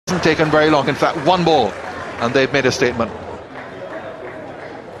Hasn't taken very long, in fact one ball, and they've made a statement.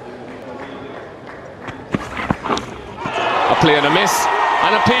 A play and a miss,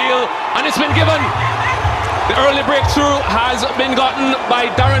 an appeal, and it's been given. The early breakthrough has been gotten by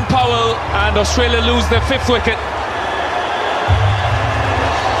Darren Powell, and Australia lose their 5th wicket.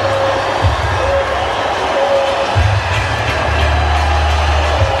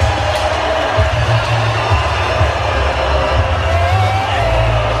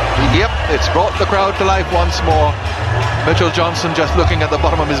 Yep, it's brought the crowd to life once more. Mitchell Johnson just looking at the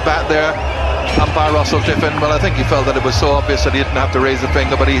bottom of his bat there. Umpire Russell Tiffin, well, I think he felt that it was so obvious that he didn't have to raise the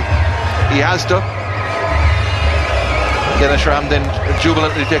finger, but he has to. Dennis Ramdin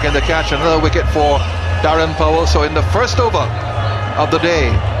jubilantly taking the catch. Another wicket for Darren Powell. So in the first over of the day,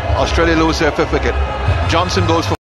 Australia lose their 5th wicket. Johnson goes for